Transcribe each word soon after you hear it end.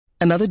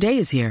Another day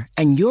is here,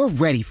 and you're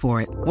ready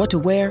for it. What to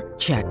wear?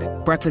 Check.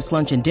 Breakfast,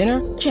 lunch, and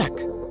dinner? Check.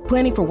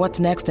 Planning for what's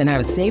next and how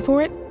to save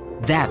for it?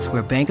 That's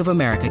where Bank of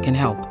America can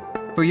help.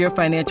 For your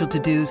financial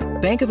to-dos,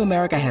 Bank of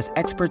America has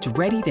experts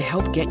ready to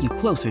help get you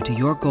closer to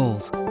your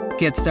goals.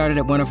 Get started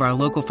at one of our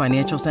local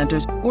financial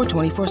centers or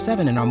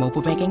 24/7 in our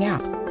mobile banking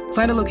app.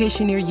 Find a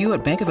location near you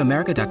at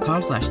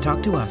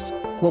bankofamerica.com/talktous.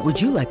 What would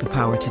you like the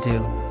power to do?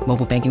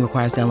 Mobile banking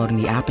requires downloading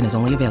the app and is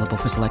only available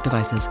for select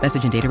devices.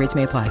 Message and data rates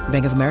may apply.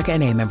 Bank of America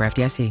N.A., member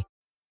FDIC.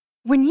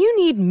 When you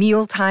need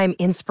mealtime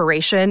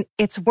inspiration,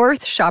 it's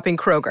worth shopping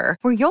Kroger,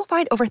 where you'll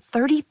find over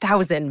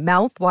 30,000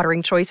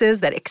 mouth-watering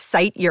choices that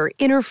excite your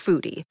inner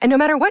foodie. And no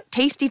matter what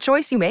tasty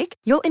choice you make,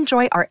 you'll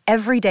enjoy our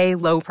everyday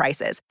low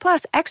prices,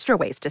 plus extra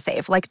ways to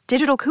save, like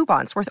digital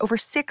coupons worth over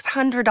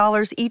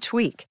 $600 each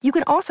week. You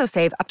can also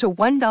save up to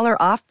 $1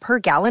 off per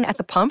gallon at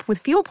the pump with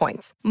fuel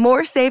points.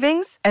 More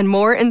savings and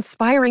more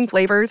inspiring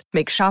flavors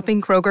make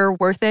shopping Kroger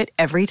worth it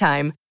every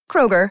time.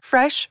 Kroger,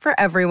 fresh for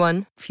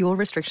everyone. Fuel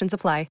restrictions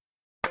apply.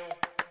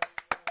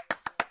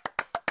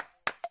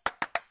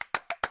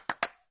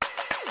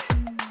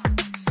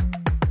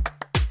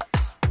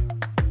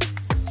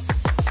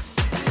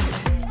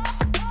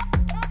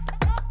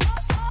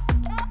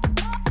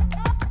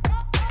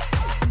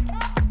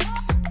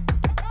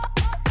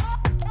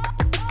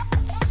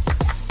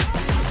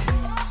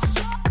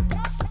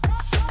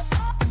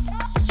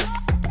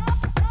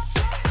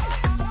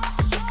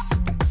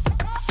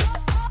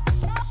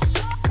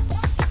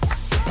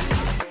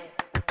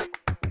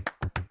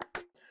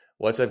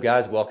 What's up,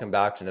 guys? Welcome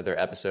back to another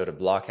episode of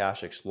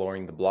Blockhash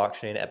Exploring the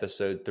Blockchain,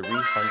 episode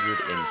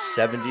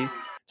 370.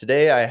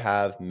 Today, I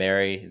have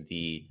Mery,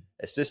 the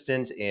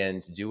assistant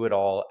and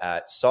do-it-all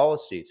at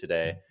Solicy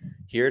today,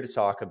 here to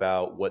talk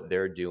about what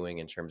they're doing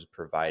in terms of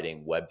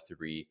providing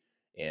Web3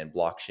 and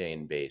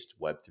blockchain-based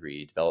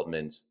Web3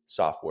 development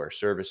software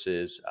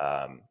services,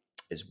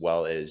 as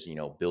well as,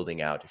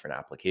 building out different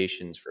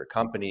applications for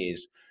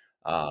companies,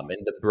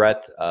 and the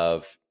breadth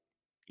of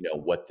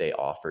what they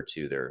offer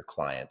to their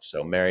clients.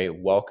 So Mery,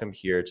 welcome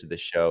here to the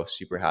show.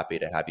 Super happy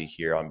to have you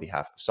here on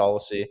behalf of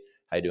Solicy.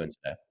 How you doing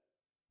today?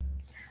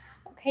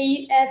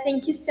 Okay,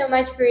 thank you so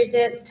much for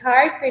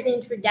the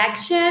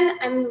introduction.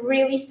 I'm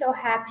really so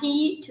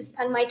happy to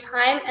spend my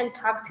time and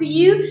talk to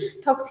you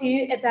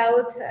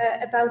about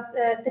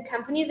the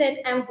company that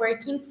I'm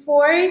working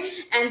for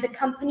and the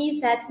company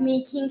that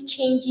making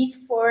changes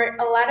for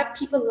a lot of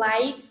people's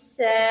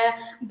lives,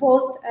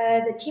 both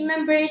the team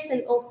members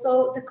and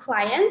also the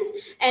clients.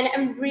 And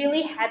I'm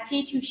really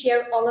happy to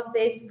share all of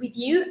this with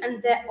you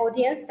and the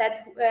audience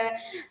that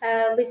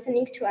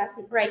listening to us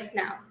right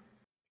now.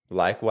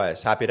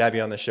 Likewise. Happy to have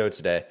you on the show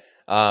today.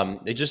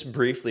 Just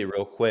briefly,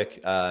 real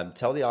quick,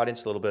 tell the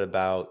audience a little bit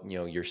about,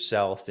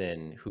 yourself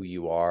and who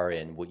you are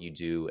and what you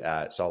do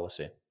at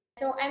Solicy.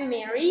 So I'm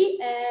Mery.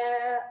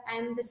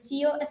 I'm the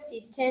CEO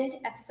assistant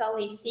at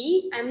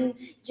Solicy. I'm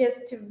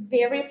just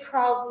very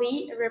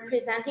proudly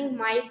representing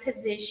my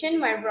position,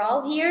 my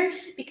role here,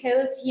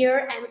 because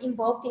here I'm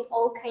involved in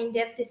all kind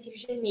of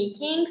decision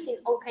makings, in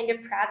all kind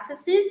of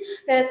processes,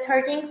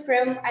 starting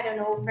from,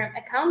 from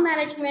account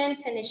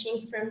management,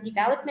 finishing from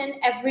development,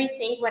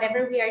 everything,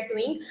 whatever we are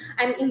doing,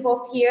 I'm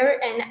involved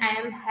here, and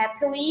I am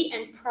happily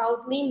and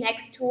proudly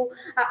next to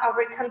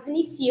our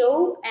company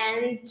CEO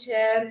and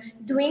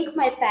doing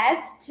my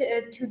best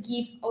to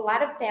give a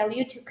lot of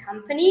value to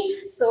company.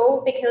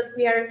 So because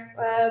we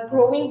are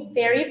growing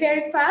very,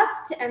 very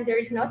fast and there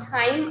is no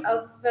time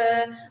of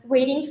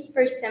waiting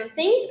for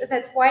something,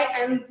 that's why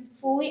I'm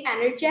fully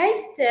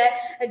energized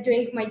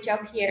doing my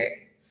job here.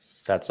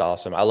 That's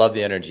awesome. I love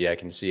the energy. I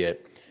can see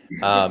it.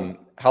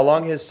 How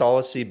long has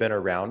Solicy been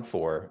around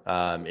for?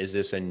 Is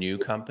this a new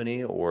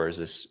company, or is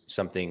this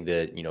something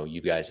that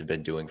you guys have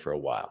been doing for a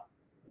while?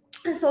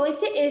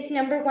 Solicy is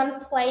number one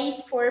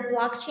place for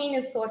blockchain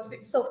and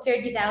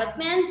software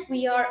development.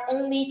 We are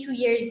only 2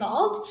 years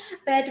old,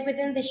 but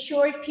within the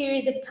short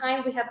period of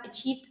time, we have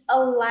achieved a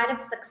lot of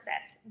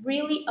success,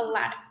 really a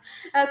lot.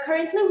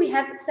 Currently, we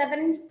have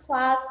 7+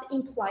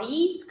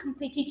 employees,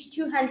 completed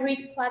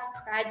 200+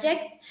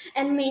 projects,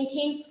 and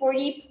maintain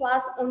 40+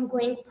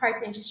 ongoing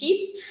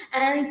partnerships.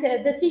 And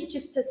this is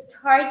just the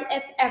start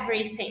of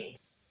everything.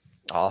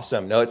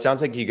 Awesome. No, it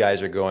sounds like you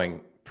guys are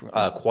going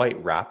quite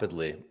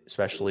rapidly,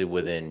 especially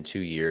within 2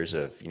 years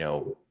of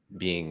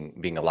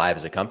being alive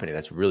as a company.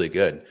 That's really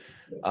good.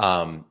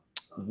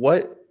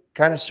 What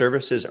kind of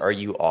services are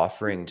you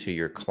offering to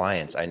your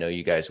clients? I know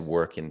you guys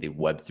work in the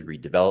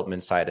Web3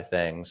 development side of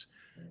things,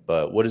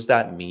 but what does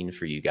that mean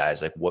for you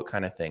guys? Like, what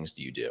kind of things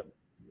do you do?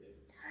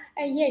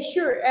 Yeah,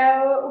 sure.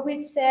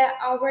 With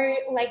our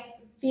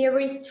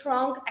very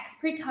strong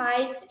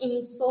expertise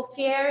in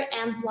software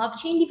and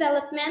blockchain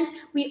development,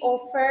 we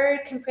offer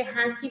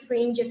comprehensive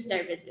range of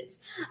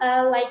services.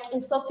 Like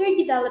in software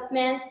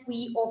development,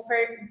 we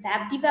offer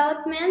web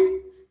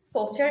development,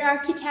 software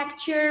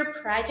architecture,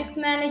 project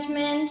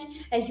management,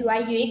 UI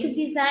UX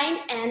design,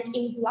 and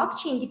in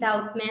blockchain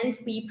development,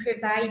 we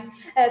provide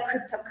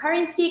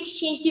cryptocurrency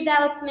exchange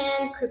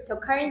development,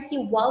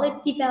 cryptocurrency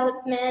wallet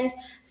development,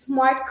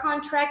 smart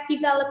contract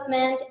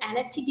development,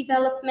 NFT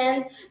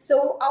development.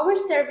 So our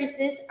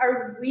services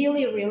are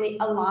really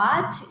a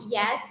lot,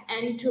 yes,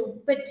 and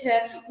but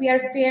we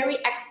are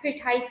very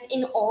expertise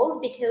in all,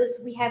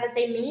 because we have, as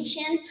I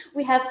mentioned,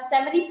 we have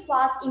 70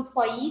 plus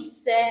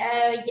employees,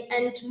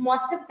 and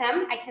most of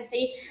them, I can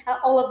say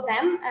all of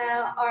them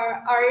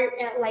are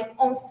like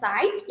on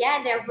site.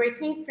 Yeah, they're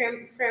working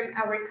from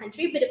our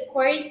country, but of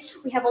course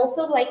we have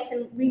also like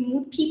some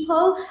remote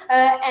people,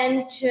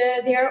 and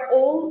they are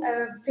all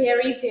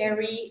very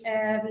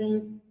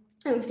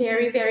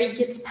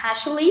good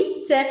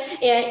specialists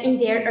in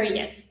their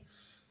areas.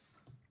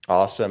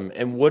 Awesome.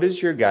 And what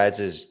does your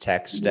guys'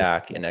 tech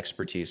stack and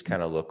expertise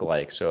kind of look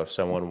like? So if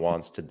someone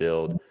wants to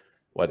build,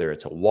 whether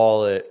it's a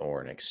wallet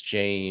or an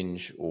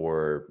exchange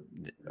or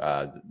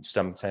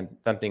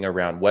something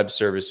around web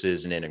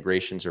services and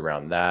integrations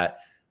around that,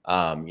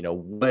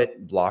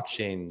 what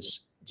blockchains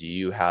do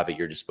you have at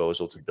your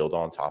disposal to build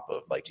on top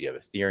of? Like, do you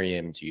have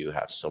Ethereum? Do you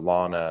have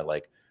Solana?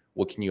 Like,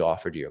 what can you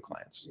offer to your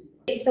clients?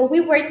 So we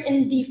work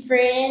in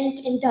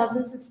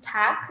dozens of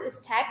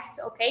stacks,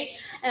 okay,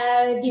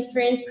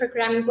 different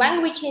programming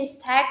language and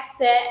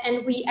stacks,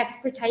 and we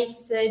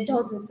expertise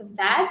dozens of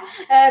that.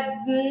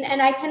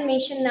 And I can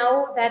mention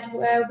now that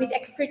with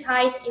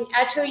expertise in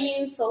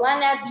Ethereum,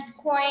 Solana,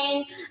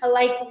 Bitcoin,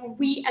 like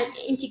we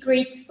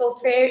integrate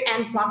software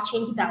and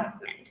blockchain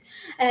development.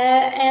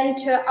 And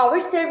our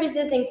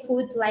services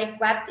include like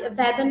web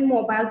and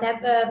mobile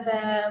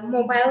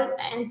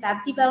and web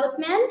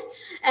development,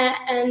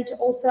 and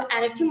also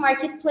NFT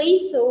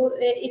marketplace. So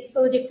it's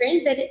so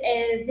different, but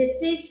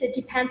it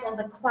depends on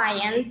the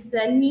client's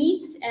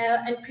needs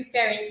and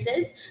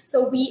preferences.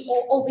 So we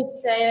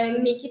always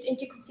make it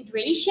into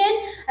consideration,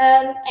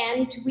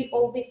 and we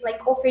always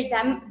like offer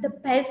them the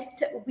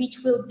best,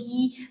 which will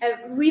be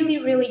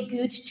really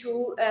good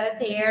to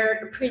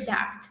their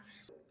product.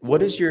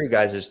 What does your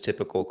guys'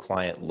 typical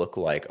client look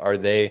like? Are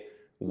they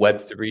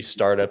Web3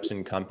 startups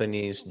and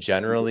companies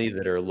generally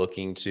that are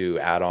looking to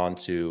add on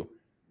to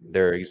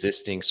their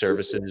existing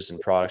services and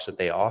products that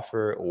they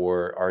offer?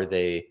 Or are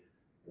they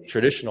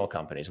traditional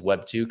companies,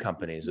 Web2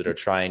 companies that are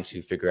trying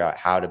to figure out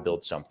how to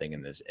build something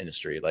in this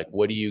industry? Like,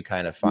 what do you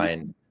kind of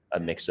find a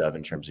mix of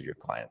in terms of your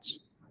clients?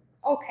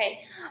 Okay,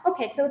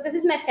 so this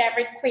is my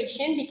favorite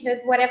question,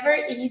 because whatever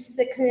is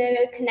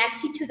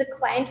connected to the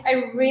client, I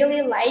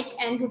really like,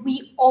 and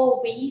we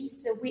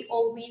always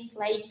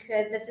like,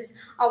 this is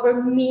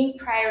our main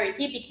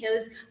priority,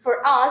 because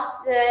for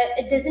us,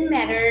 it doesn't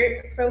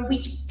matter from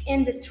which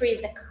industry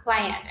is the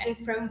client and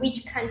from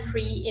which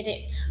country it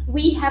is.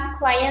 We have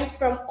clients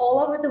from all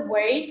over the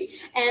world,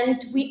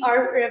 and we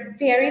are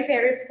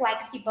very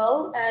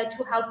flexible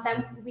to help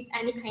them with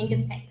any kind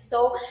of thing.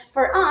 So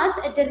for us,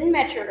 it doesn't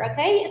matter,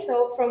 okay?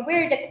 So from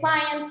where the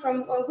client,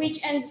 from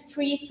which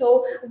industry,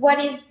 so what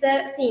is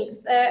the thing?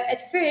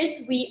 At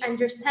first, we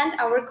understand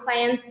our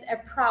client's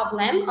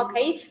problem,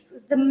 okay?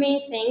 It's the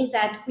main thing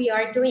that we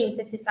are doing.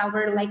 This is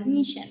our like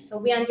mission. So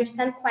we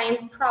understand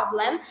client's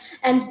problem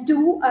and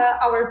do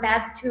our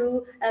best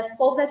to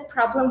solve that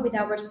problem with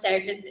our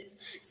services.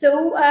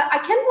 So I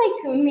can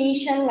like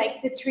mention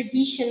like the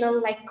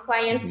traditional like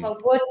clients,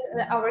 like what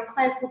our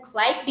clients look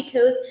like,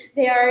 because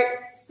they are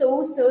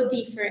so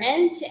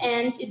different,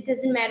 and it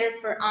doesn't matter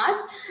for us.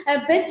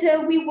 But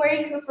we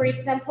work, for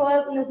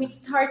example, with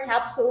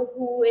startups, so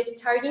who is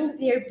starting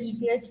their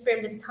business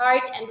from the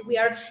start, and we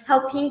are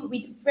helping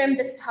with from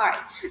the start.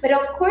 But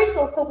of course,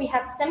 also we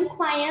have some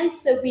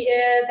clients that we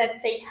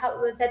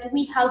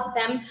help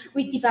them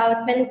with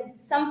development with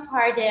some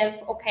part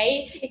of,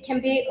 okay, it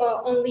can be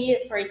only,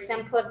 for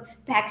example,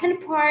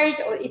 backend part,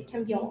 or it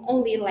can be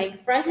only like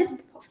front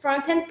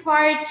end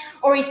part,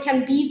 or it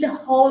can be the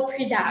whole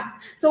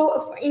product.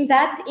 So in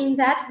that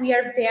we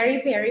are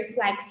very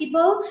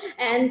flexible,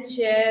 and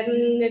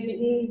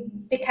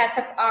because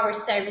of our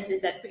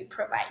services that we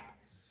provide.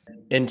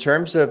 In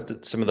terms of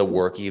some of the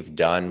work you've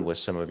done with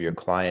some of your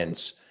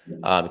clients,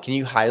 can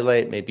you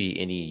highlight maybe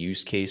any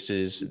use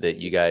cases that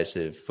you guys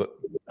have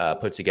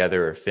put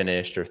together or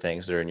finished, or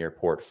things that are in your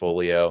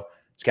portfolio?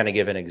 Just kind of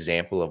give an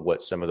example of what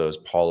some of those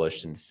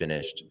polished and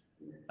finished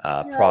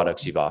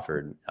products you've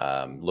offered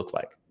look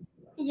like.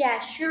 Yeah,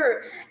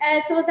 sure.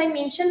 So as I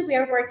mentioned, we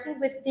are working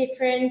with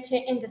different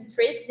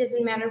industries,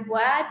 doesn't matter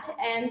what,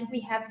 and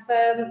we have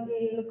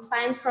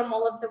clients from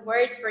all over the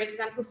world, for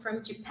example,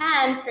 from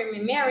Japan, from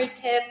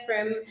America,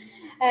 from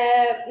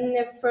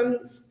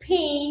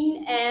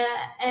Spain,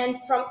 and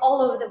from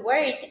all over the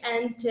world.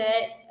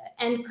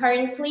 And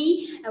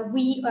currently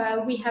we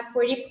have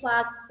 40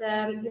 plus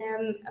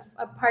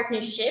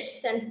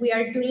partnerships, and we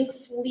are doing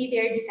fully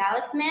their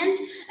development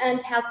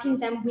and helping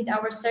them with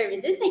our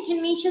services. I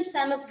can mention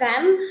some of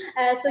them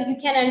so you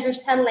can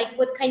understand like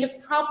what kind of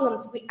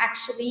problems we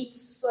actually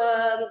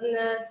solve.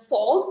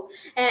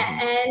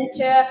 And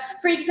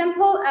for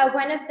example,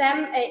 one of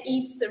them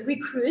is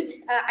Recruit.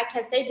 I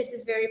can say this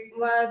is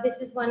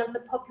this is one of the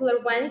popular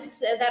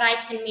ones that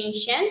I can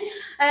mention.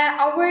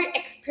 Our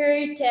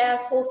expert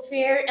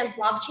software and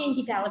blockchain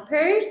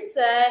developers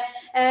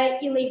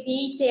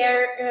elevate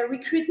their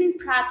recruitment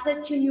process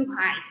to new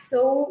heights.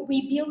 So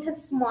we built a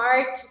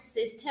smart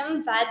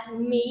system that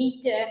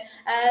made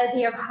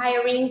their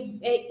hiring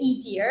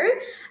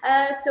easier.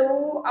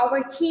 So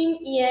our team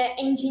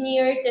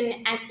engineered an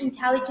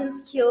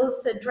intelligence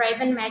skills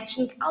driven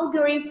matching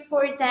algorithm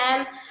for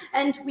them,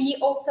 and we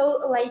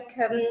also like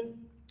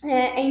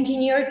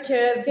engineered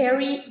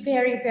very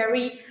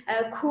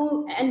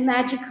cool and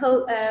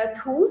magical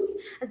tools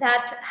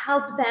that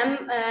help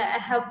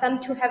them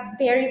to have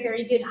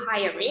very good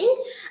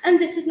hiring.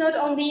 And this is not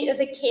only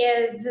the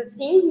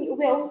thing.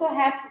 We also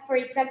have, for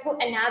example,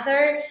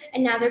 another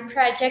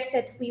project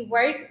that we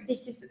work.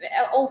 This is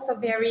also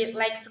very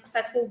like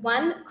successful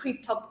one,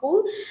 crypto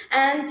pool,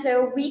 and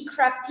we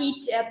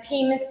crafted a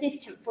payment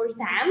system for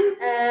them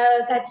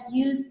that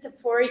used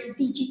for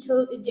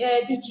digital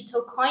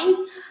coins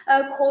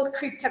called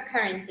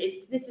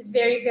cryptocurrencies. This is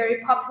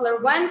very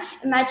popular one.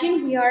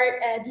 Imagine we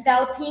are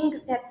developing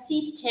that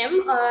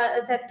system,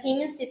 that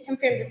payment system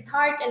from the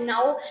start, and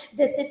now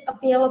this is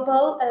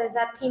available.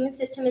 That payment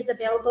system is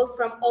available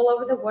from all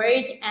over the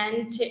world,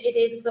 and it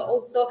is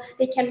also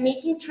they can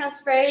making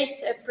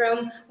transfers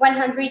from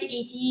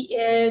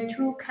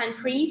 182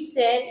 countries,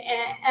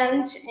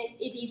 and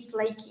it is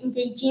like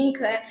engaging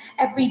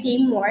every day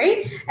more.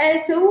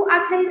 So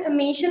I can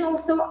mention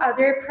also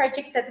other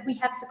projects that we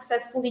have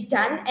successfully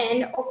done,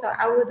 and also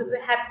I would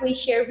happily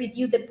share with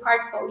you the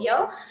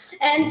portfolio.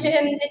 And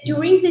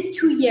during these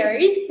 2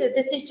 years,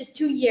 this is just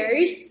 2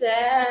 years,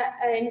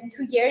 in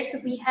 2 years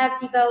we have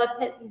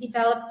developed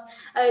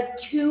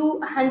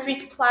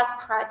 200 plus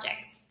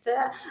projects.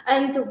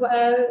 And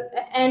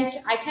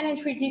I can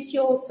introduce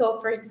you also,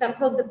 for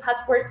example, the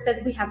past work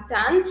that we have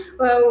done,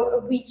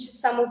 which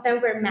some of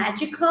them were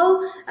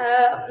magical.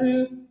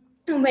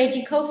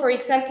 For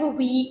example,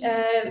 we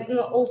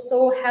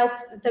also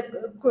helped the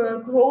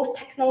growth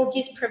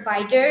technologies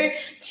provider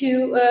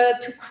to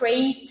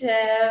create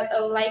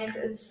like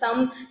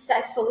some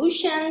SaaS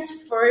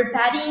solutions for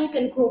budding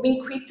and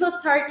growing crypto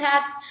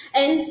startups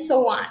and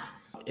so on.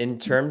 In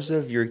terms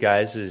of your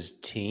guys'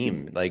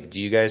 team, like, do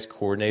you guys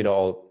coordinate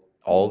all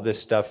of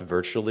this stuff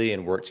virtually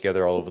and work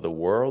together all over the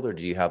world, or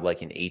do you have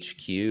like an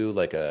HQ,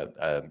 like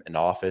an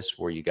office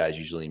where you guys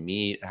usually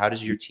meet? How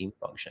does your team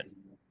function?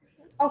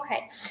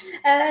 Okay.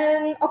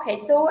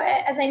 So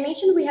as I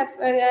mentioned, we have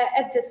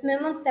at this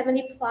moment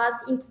 70 plus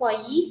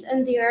employees,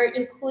 and they are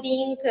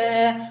including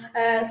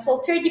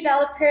software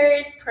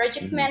developers,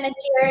 project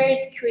managers,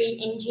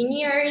 QA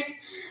engineers,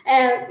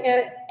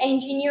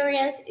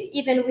 engineers.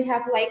 Even we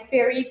have like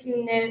very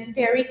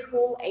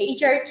cool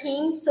HR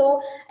team.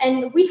 So,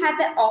 and we have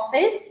the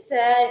office,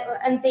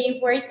 and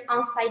they work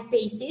on site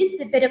basis.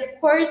 But of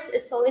course,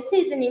 Solicy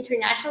is an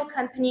international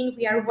company.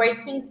 We are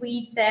working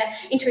with the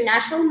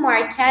international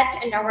market,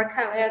 and our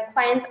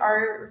clients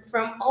are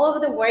from all over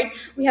the world.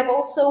 We have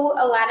also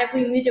a lot of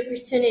remote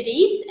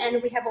opportunities,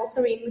 and we have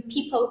also remote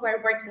people who are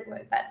working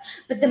with us.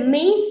 But the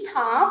main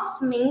staff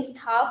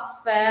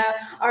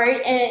are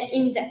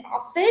in the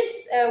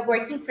office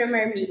working from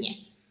Armenia.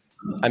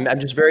 I'm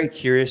just very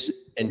curious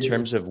in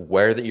terms of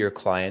where that your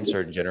clients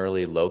are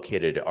generally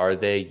located. Are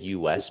they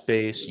US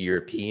based,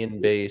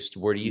 European based?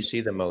 Where do you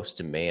see the most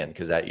demand?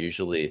 Because that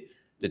usually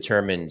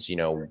determines,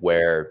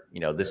 where,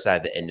 this side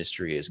of the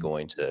industry is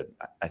going to,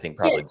 I think,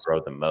 probably grow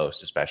the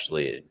most,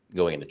 especially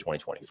going into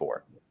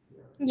 2024.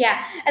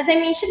 Yeah, as I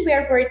mentioned, we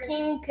are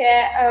working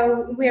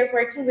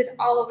with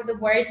all over the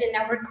world, and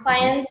our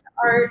clients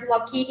are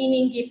located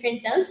in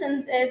different zones.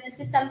 And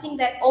this is something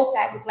that also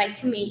I would like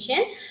to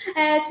mention.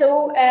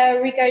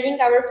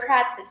 Regarding our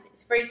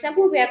processes, for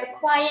example, we have a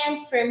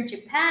client from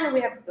Japan.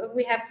 We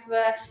have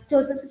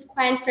dozens of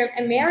clients from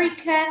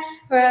America,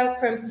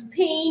 from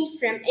Spain,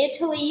 from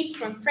Italy,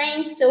 from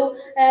France. So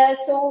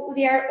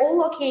they are all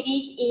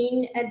located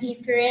in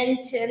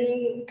different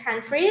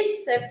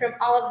countries from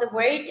all over the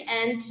world,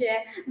 and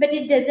but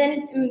it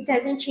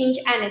doesn't change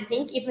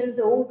anything. Even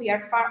though we are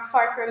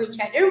far from each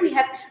other, we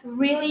have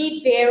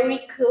really very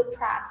cool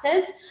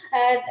process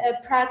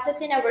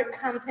in our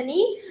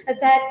company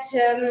that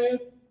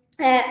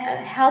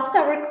helps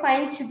our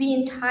client to be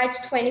in touch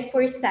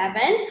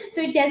 24/7.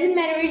 So it doesn't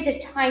matter the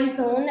time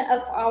zone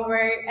of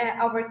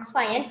our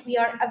client. We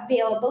are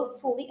available,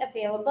 fully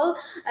available,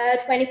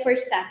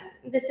 24/7.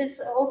 This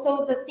is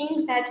also the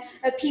thing that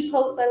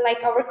people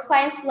like our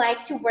clients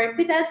like to work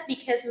with us,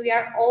 because we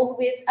are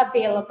always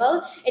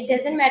available. It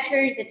doesn't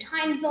matter the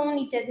time zone.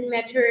 It doesn't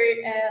matter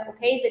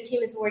okay, the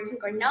team is working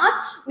or not.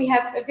 We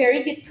have a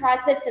very good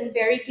process and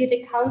very good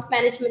account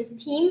management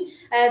team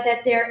that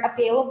they're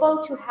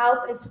available to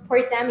help and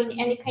support them in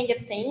any kind of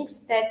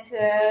things that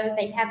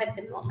they have at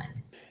the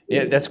moment.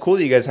 Yeah, that's cool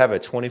that you guys have a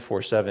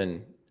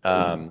 24/7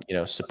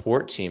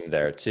 support team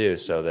there too,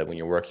 so that when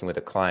you're working with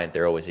a client,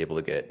 they're always able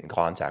to get in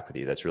contact with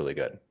you. That's really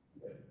good.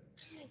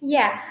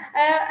 Yeah,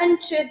 and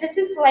this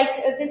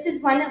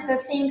is one of the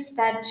things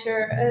that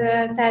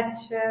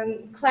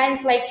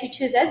clients like to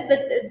choose us, but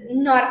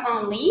not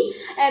only,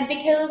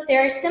 because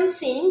there are some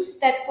things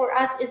that for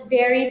us is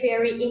very,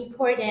 very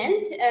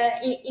important,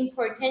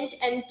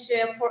 and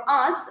for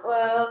us,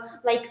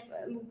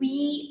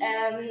 we.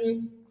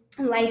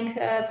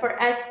 For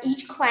us,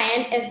 each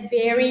client is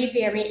very,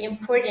 very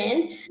important,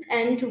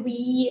 and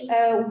we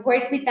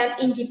work with them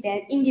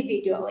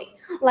individually.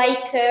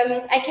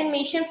 I can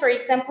mention, for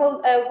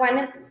example, one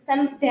of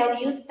some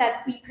values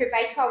that we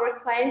provide to our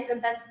clients,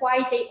 and that's why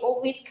they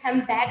always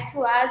come back to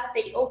us,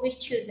 they always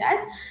choose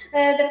us.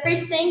 The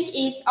first thing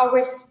is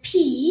our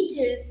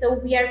speed. So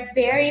we are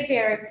very,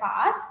 very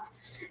fast.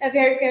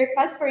 Very, very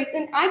fast. For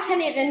example, I can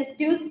even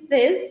do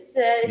this,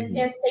 say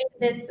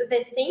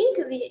this thing.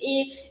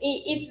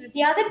 If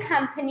the other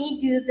company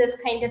do this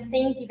kind of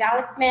thing,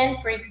 development,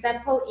 for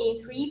example, in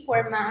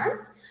 3-4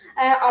 months,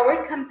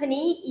 our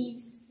company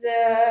is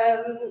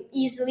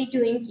easily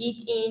doing it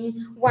in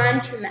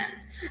 1-2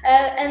 months,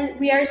 and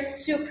we are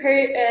super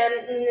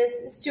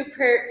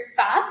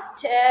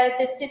fast.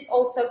 This is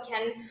also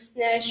can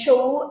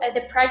show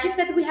the project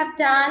that we have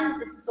done.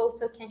 This is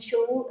also can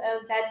show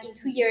that in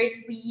 2 years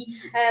we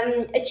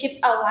achieved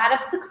a lot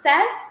of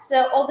success.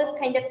 All this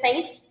kind of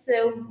things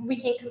we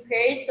can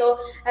compare. So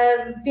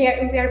we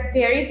are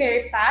very,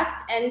 very fast,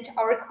 and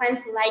our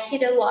clients like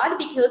it a lot,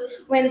 because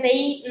when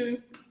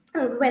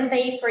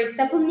they, for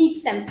example,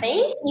 needs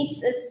something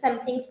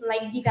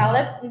like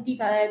develop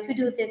to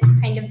do this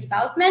kind of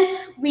development,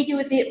 we do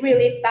it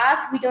really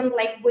fast. We don't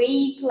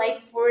wait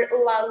for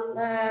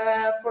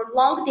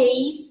long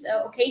days,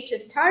 to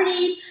start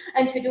it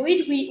and to do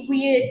it.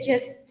 We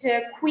just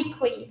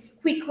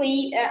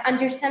quickly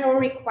understand our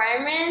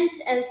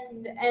requirements and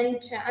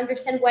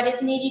understand what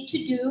is needed to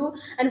do,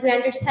 and we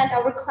understand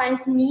our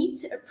clients'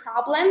 needs,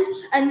 problems,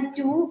 and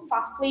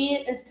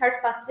start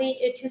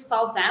fastly to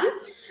solve them.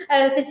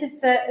 This is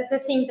the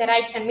thing that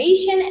I can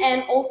mention.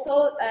 And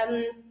also,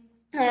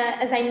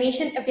 as I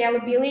mentioned,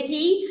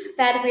 availability,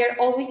 that we are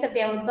always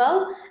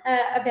available.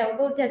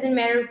 Available doesn't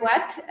matter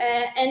what.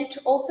 And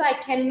also I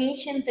can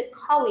mention the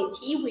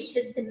quality, which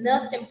is the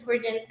most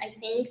important, I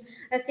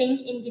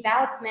think in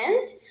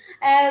development,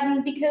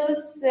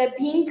 because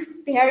being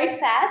very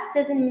fast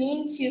doesn't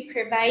mean to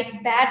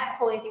provide bad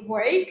quality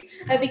work,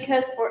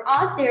 because for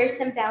us there are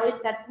some values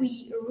that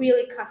we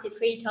really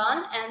concentrate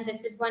on, and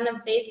this is one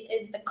of these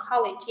is the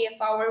quality of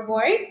our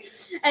work.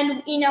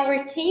 And in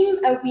our team,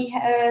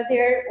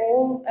 they're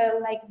all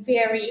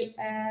very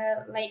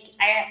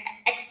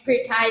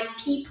expertise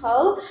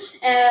people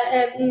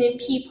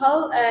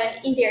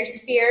in their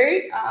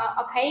sphere.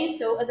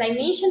 So as I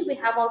mentioned, we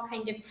have all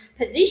kind of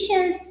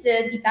positions,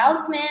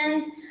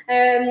 development,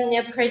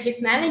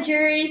 project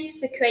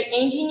managers, QA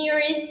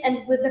engineers,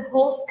 and with the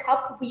whole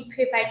scope we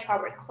provide to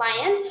our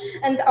client.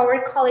 And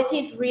our quality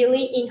is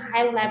really in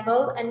high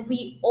level, and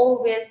we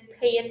always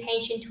pay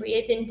attention to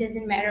it, and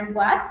doesn't matter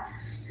what.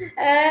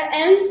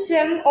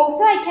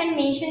 Also I can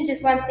mention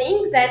just one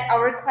thing that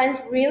our clients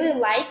really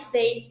like.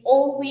 They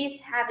always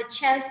have a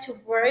chance to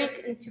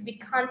work and to be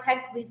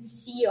contact with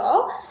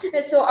CEO.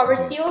 So our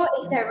CEO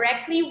is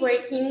directly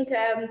working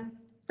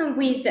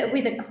with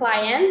the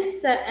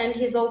clients, and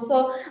he's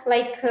also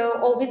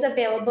always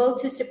available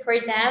to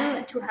support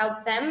them, to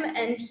help them,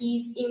 and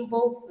he's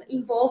involved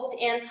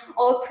in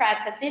all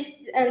processes,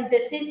 and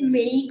this is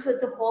make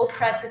the whole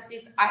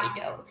processes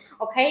ideal.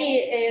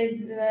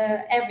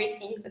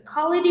 Everything, the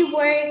quality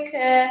work,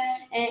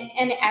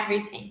 and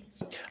everything.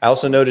 I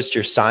also noticed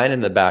your sign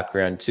in the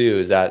background too.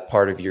 Is that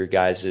part of your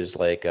guys's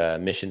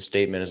mission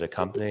statement as a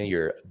company?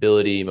 Your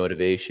ability,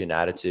 motivation,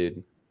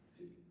 attitude?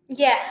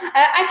 Yeah,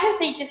 I can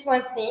say just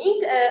one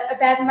thing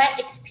about my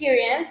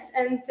experience,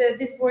 and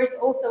these words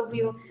also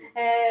will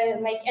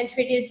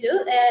introduce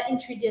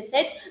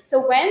it.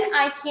 So when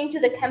I came to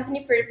the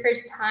company for the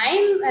first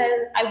time,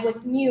 I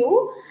was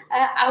new.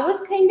 I was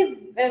kind of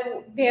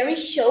very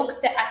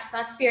shocked the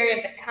atmosphere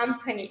of the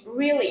company,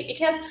 really,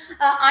 because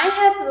I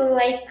have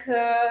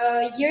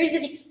years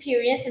of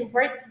experience and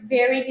worked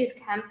very good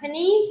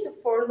companies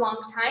for a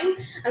long time.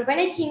 And when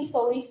I came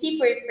Solicy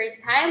for the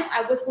first time,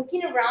 I was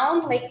looking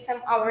around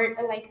some our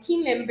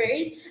team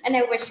members, and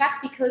I was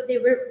shocked because they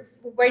were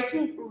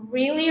working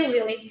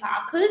really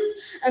focused,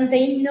 and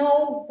they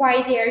know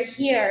why they're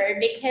here,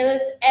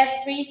 because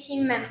every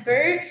team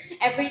member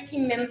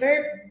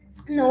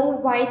know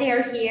why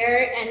they're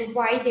here and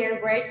why they're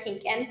working.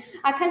 And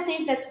I can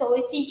say that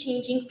Solicy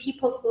changing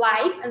people's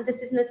life, and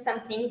this is not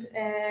something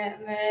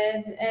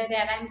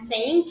that I'm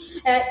saying.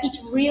 It's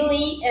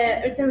really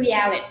the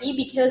reality,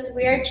 because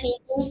we are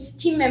changing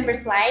team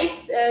members'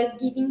 lives,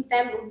 giving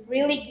them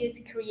really good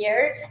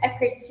career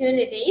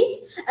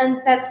opportunities,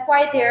 and that's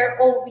why they're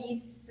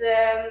always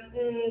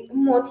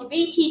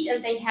motivated,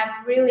 and they have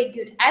really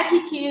good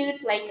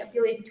attitude, like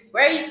ability to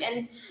work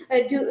and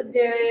do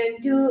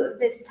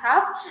the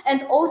stuff.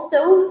 And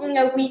also,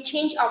 we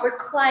change our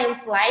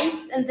clients'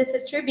 lives, and this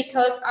is true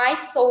because I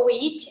saw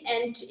it,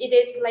 and it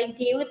is like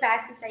daily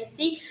basis I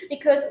see.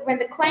 Because when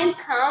the client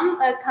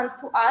comes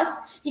to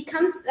us, he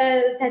comes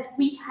that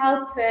we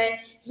help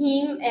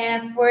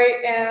him for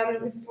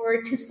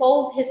to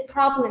solve his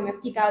problem of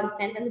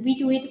development, and we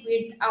do it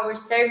with our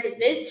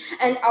services.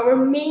 And our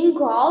main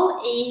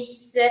goal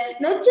is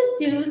not just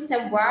do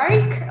some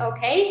work,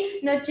 okay,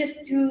 not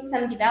just do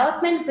some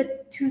development,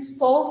 but to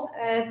solve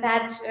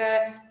that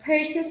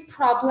person's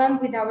problem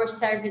with our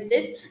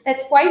services.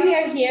 That's why we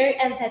are here,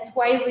 and that's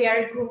why we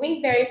are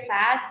growing very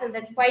fast, and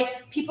that's why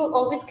people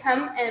always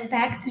come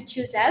back to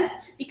choose us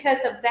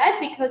because of that,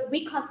 because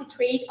we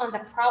concentrate on the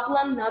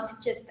problem, not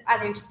just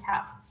other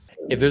stuff.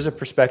 If there's a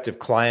prospective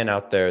client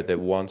out there that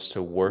wants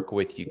to work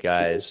with you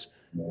guys,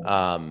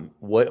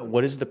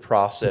 what is the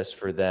process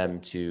for them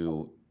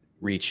to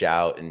reach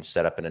out and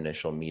set up an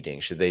initial meeting?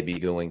 Should they be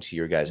going to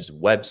your guys'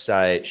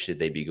 website? Should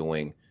they be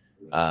going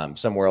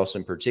somewhere else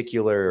in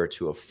particular, or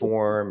to a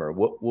form, or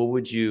what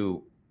would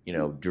you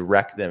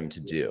direct them to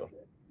do?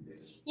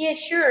 Yeah,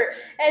 sure.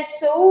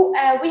 So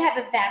we have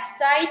a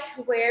website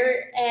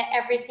where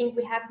everything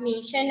we have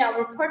mentioned,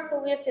 our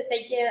portfolios, that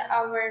they get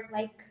our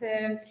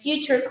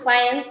future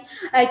clients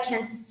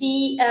can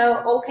see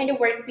all kind of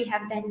work we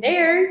have done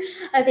there.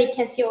 They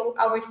can see all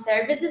our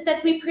services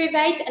that we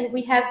provide, and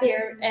we have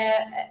their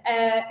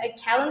a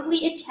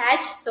Calendly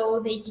attached, so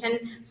they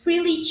can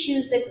freely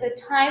choose a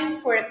time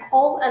for a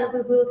call, and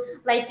we will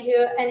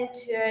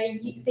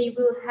they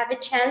will have a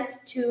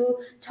chance to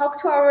talk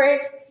to our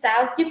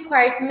sales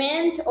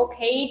department,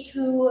 okay,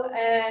 to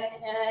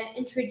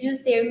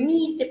introduce their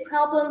needs, the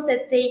problems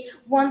that they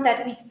want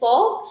that we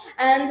solve,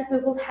 and we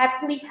will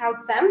happily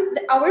help them.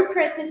 Our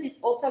process is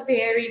also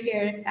very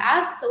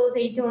fast, so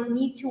they don't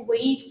need to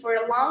wait for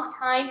a long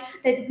time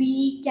that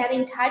we get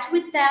in touch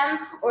with them,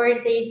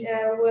 or they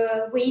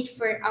will wait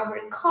for our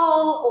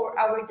call or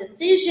our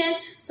decision.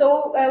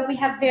 So we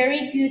have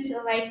very good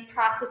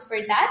process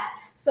for that.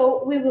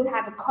 So we will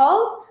have a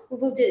call, we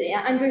will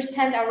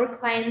understand our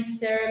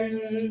clients'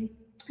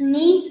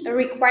 needs,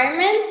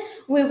 requirements.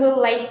 We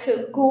will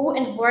go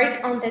and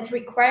work on that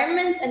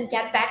requirements and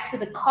get back to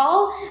the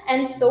call.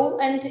 And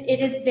it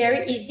is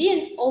very easy.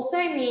 And also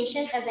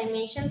as I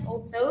mentioned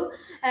also,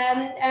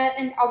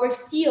 and our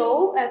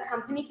CEO,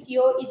 company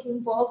CEO, is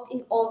involved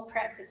in all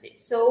processes.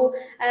 So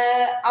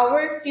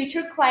our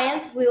future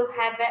clients will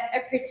have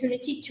an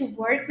opportunity to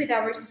work with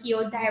our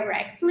CEO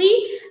directly,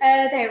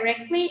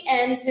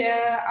 and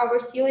our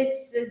CEO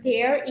is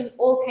there in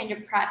all kind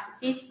of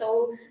processes.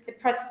 So the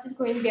process is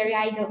going very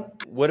ideal.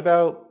 What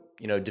about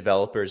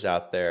developers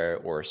out there,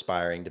 or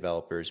aspiring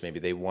developers? Maybe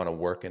they want to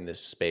work in this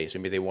space.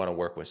 Maybe they want to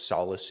work with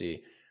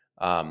Solicy.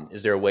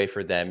 Is there a way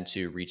for them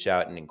to reach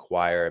out and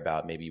inquire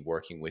about maybe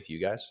working with you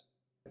guys?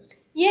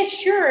 Yeah,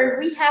 sure.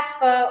 We have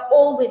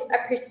always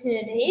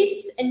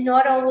opportunities, and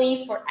not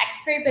only for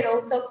expert, but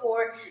also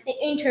for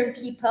intern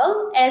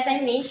people. As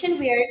I mentioned,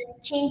 we are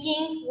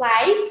changing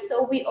lives,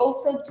 so we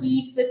also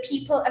give the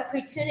people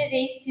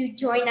opportunities to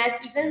join us,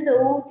 even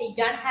though they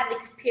don't have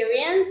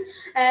experience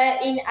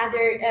in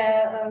other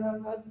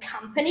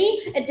company.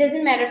 It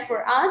doesn't matter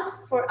for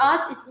us. For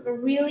us, it's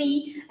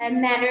really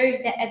matters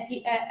the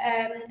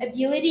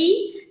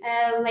ability,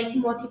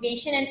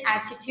 motivation and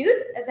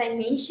attitude, as I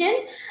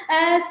mentioned.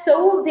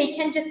 So they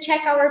can just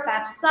check our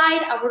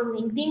website, our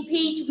LinkedIn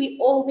page. We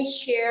always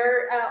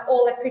share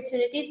all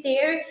opportunities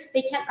there.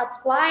 They can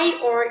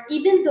apply, or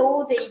even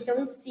though they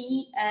don't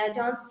see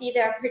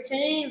the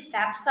opportunity in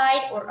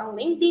website or on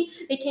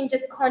LinkedIn, they can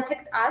just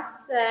contact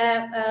us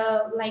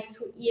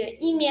through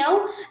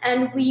email,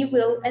 and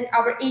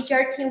our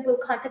HR team will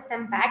contact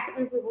them back,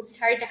 and we will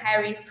start the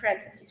hiring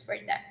processes for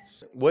them.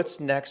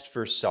 What's next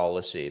for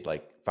Solicy?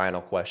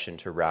 Final question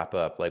to wrap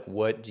up.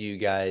 What do you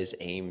guys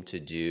aim to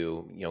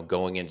do,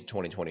 going into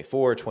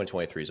 2024?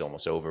 2023 is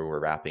almost over. We're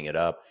wrapping it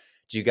up.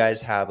 Do you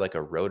guys have a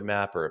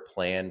roadmap or a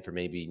plan for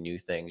maybe new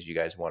things you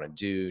guys want to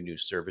do, new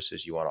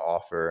services you want to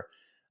offer?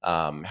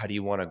 How do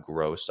you want to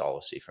grow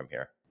Solicy from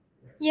here?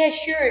 Yeah,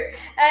 sure.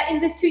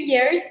 In these 2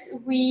 years,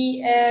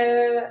 we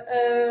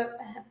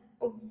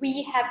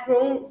we have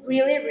grown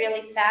really,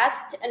 really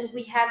fast, and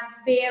we have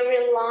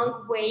very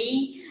long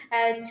way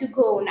to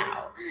go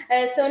now.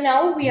 So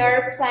now we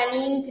are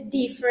planning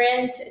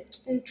different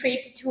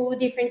trips to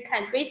different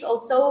countries.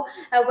 Also,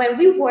 when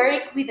we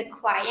work with a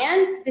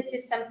client, this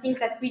is something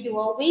that we do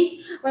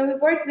always. When we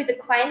work with a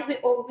client, we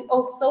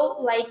also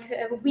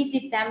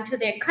visit them to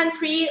their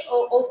country,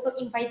 or also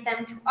invite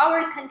them to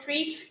our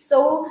country.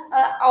 So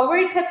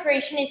our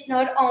cooperation is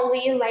not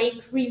only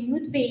like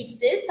remote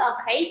basis,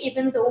 okay,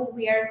 even though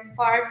we are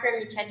far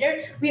from each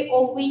other, we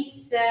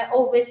always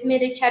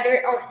meet each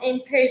other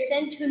in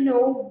person to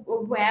know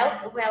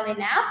well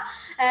enough.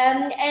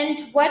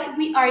 And what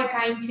we are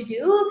going to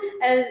do,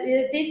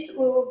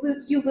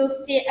 you will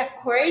see, of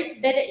course,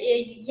 but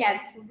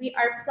yes, we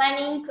are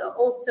planning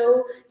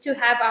also to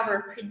have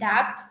our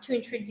product to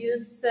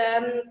introduce,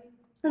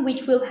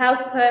 which will help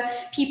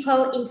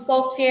people in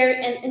software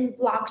and in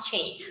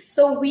blockchain.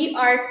 So we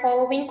are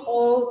following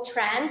all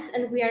trends,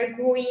 and we are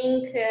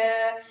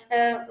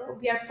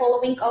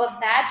following all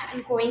of that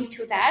and going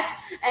to that.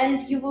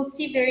 And you will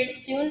see very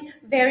soon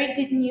very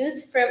good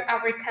news from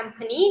our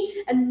company.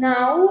 And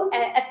now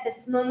at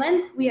this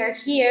moment we are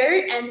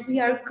here, and we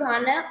are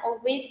gonna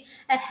always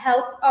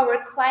help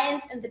our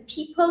clients and the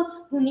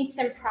people who need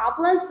some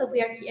problems. So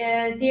we are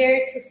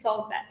there to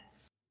solve that.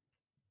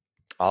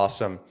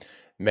 Awesome.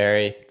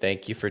 Mery,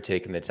 thank you for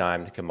taking the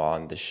time to come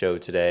on the show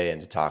today and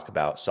to talk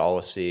about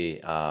Solicy,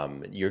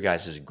 your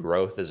guys'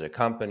 growth as a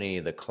company,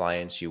 the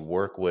clients you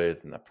work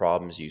with, and the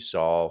problems you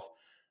solve.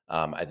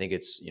 I think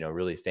it's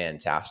really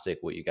fantastic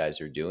what you guys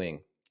are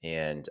doing,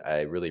 and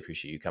I really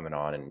appreciate you coming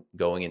on and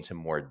going into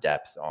more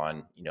depth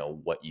on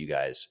what you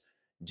guys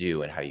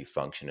do and how you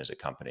function as a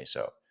company.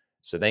 So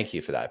thank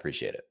you for that. I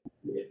appreciate it.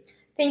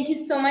 Thank you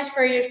so much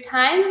for your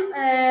time,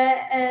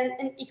 and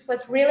it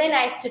was really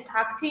nice to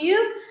talk to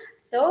you.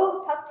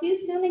 So talk to you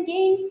soon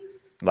again.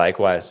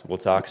 Likewise. We'll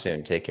talk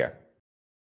soon. Take care.